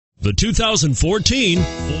The 2014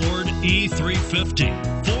 Ford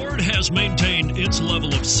E350. Ford has maintained its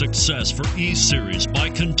level of success for E-Series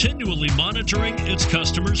by continually monitoring its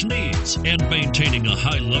customers' needs and maintaining a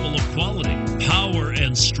high level of quality, power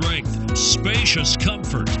and strength, spacious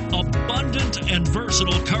comfort, abundant and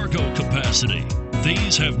versatile cargo capacity.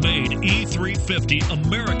 These have made E350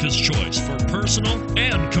 America's choice for personal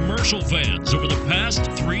and commercial vans over the past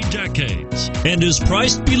 3 decades and is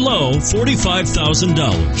priced below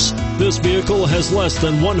 $45,000. This vehicle has less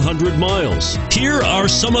than 100 miles. Here are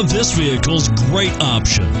some of this vehicle's great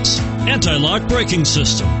options: anti-lock braking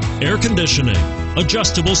system, air conditioning,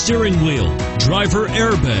 adjustable steering wheel, driver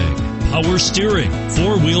airbag, power steering,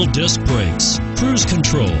 4-wheel disc brakes, cruise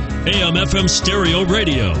control, AM/FM stereo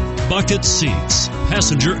radio, bucket seats,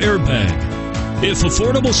 passenger airbag. If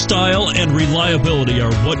affordable style and reliability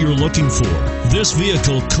are what you're looking for, this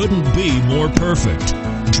vehicle couldn't be more perfect.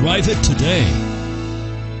 Drive it today.